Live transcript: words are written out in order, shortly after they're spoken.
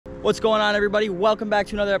What's going on, everybody? Welcome back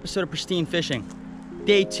to another episode of Pristine Fishing.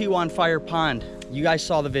 Day 2 on Fire Pond. You guys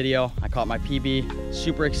saw the video. I caught my PB,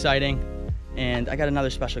 super exciting. And I got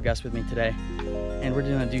another special guest with me today. And we're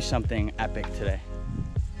gonna do something epic today.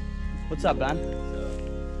 What's up, Ben?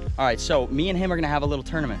 All right, so me and him are gonna have a little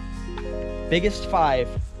tournament. Biggest five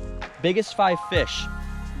fish.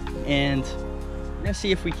 And we're gonna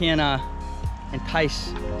see if we can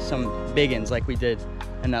entice some biggins like we did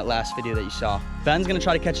in that last video that you saw. Ben's gonna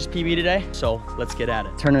try to catch his PB today, so let's get at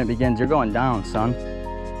it. Tournament begins. You're going down, son.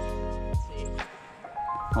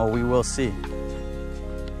 Oh, we will see.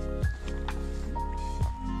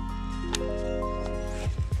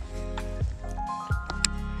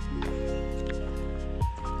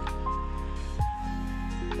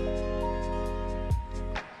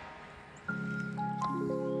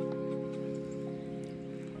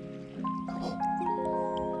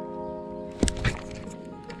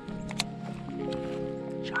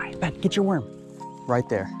 Ben, get your worm. Right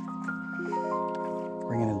there.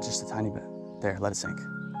 Bring it in just a tiny bit. There, let it sink.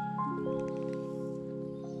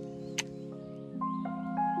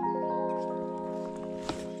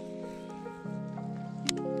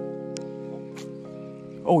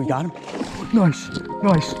 Oh, we got him. Nice,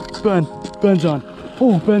 nice. Ben's on.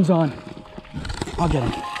 Oh, Ben's on. I'll get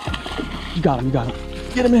him. You got him, you got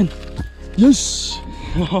him. Get him in. Yes.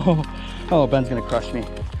 Oh, Ben's gonna crush me.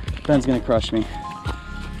 Ben's gonna crush me.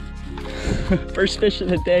 First fish of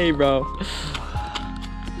the day, bro.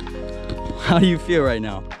 How do you feel right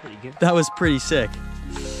now? Pretty good. That was pretty sick.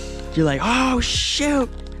 You're like, oh shoot.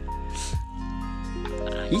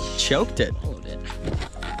 He choked it. Hold it.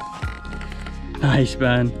 Nice,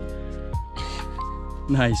 Ben.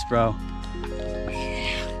 Nice, bro. All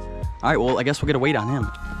right, well, I guess we'll get a weight on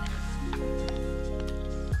him.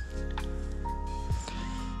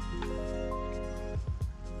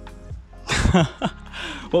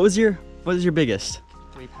 What was your biggest?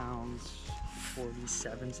 3 pounds,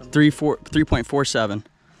 47 something. 3.47.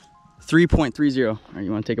 3.30. All right,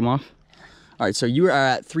 you want to take them off? All right, so you are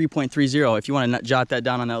at 3.30. If you want to jot that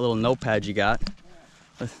down on that little notepad you got,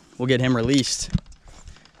 we'll get him released.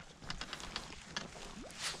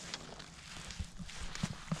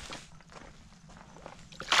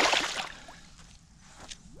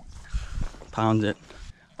 Pound it.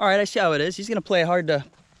 All right, I see how it is. He's gonna play hard to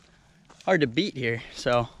beat here,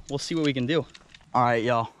 so we'll see what we can do. All right,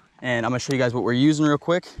 y'all, and I'm gonna show you guys what we're using real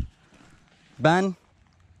quick. Ben,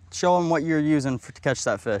 show him what you're using to catch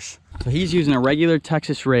that fish. So he's using a regular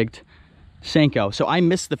Texas rigged Senko. So I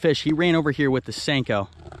missed the fish. He ran over here with the Senko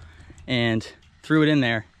and threw it in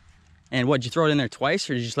there. And what, did you throw it in there twice,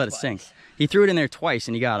 or did you just let it sink? He threw it in there twice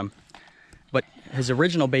and he got him. But his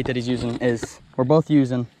original bait that he's using is,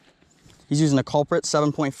 he's using a Culprit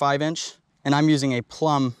 7.5 inch. And I'm using a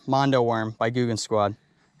Plum Mondo worm by Guggen Squad,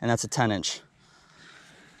 and that's a 10 inch.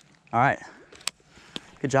 All right,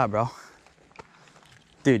 good job, bro.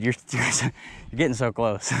 Dude, you're getting so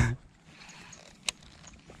close.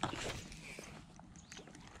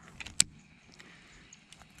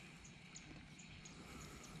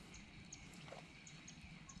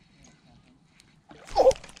 Oh!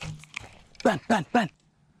 Ben,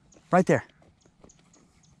 right there.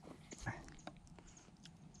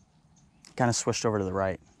 Kind of switched over to the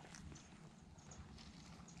right.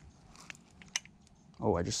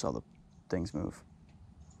 Oh, I just saw the things move.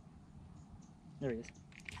 There he is.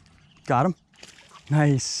 Got him.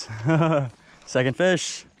 Nice. Second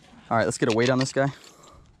fish. All right, let's get a weight on this guy.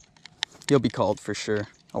 He'll be called for sure.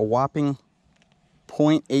 A whopping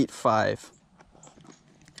 0.85.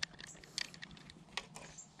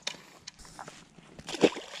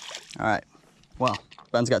 All right, well,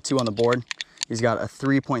 Ben's got 2 on the board. He's got a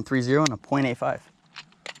 3.30 and a 0.85.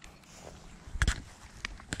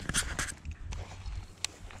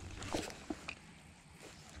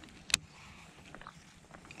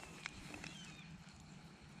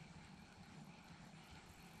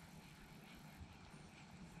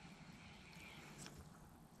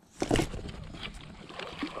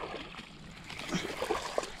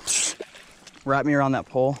 Wrap me around that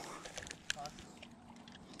pole.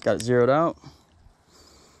 Got it zeroed out.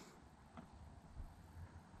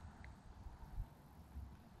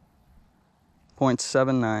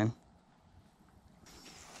 .79.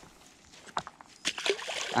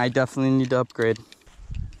 I definitely need to upgrade.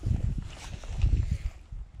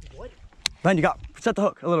 What? Ben, you got, set the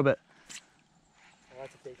hook a little bit. Oh,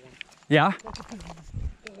 that's a big one. Yeah?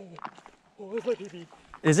 Oh, that's my PB.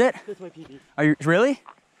 Is it? That's my PB. Are you, really?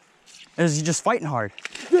 Is he just fighting hard?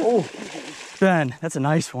 Oh, Ben, that's a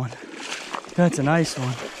nice one. That's a nice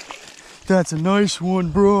one. That's a nice one,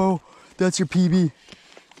 bro. That's your PB.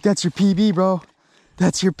 That's your PB, bro.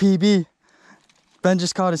 That's your PB. Ben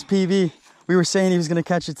just caught his PB. We were saying he was gonna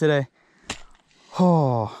catch it today.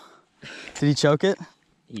 Oh, did he choke it?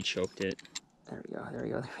 He choked it. There we go, there we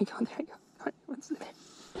go, there we go, there we go. What's it?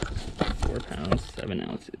 4 pounds, 7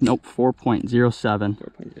 ounces. Nope, 4.07.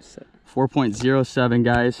 4.07. 4.07,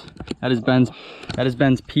 guys. That is Ben's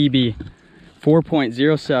PB.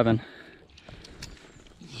 4.07.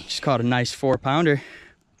 Just caught a nice 4-pounder.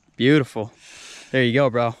 Beautiful. There you go,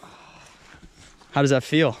 bro. How does that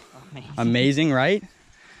feel? Amazing. Amazing, right?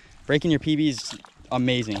 Breaking your PB is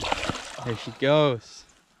amazing. There she goes.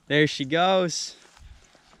 There she goes.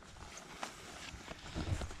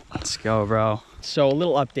 Let's go, bro. So a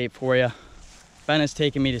little update for you. Ben has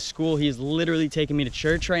taken me to school. He's literally taking me to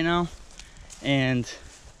church right now. And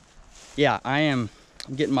yeah, I'm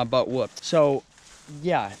getting my butt whooped. So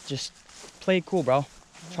yeah, just play it cool, bro.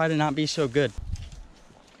 Try to not be so good.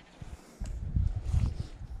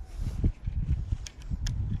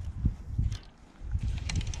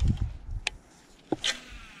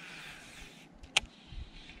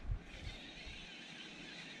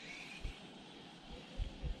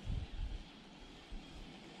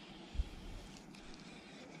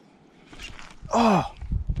 Oh,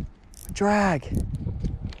 drag.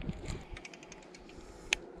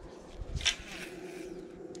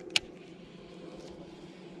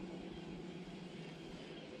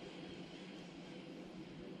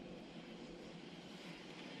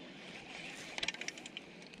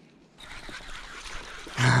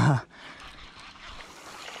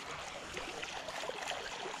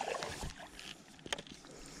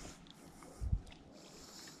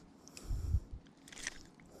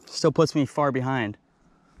 Still puts me far behind.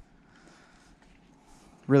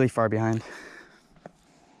 Really far behind.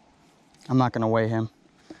 I'm not gonna weigh him.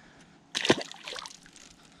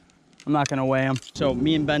 I'm not gonna weigh him. So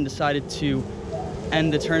me and Ben decided to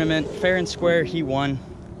end the tournament fair and square. He won.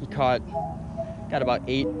 He got about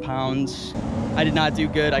 8 pounds. I did not do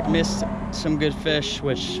good. I missed some good fish,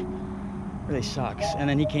 which really sucks. And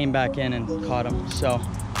then he came back in and caught him. So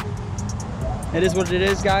it is what it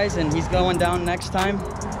is, guys, and he's going down next time.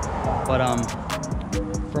 But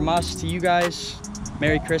from us to you guys,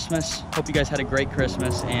 Merry Christmas. Hope you guys had a great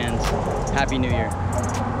Christmas and Happy New Year.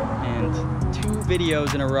 And 2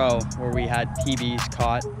 videos in a row where we had PBs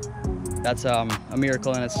caught. That's a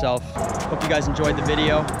miracle in itself. Hope you guys enjoyed the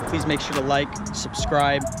video. Please make sure to like,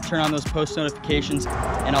 subscribe, turn on those post notifications,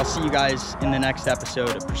 and I'll see you guys in the next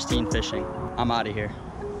episode of Pristine Fishing. I'm out of here.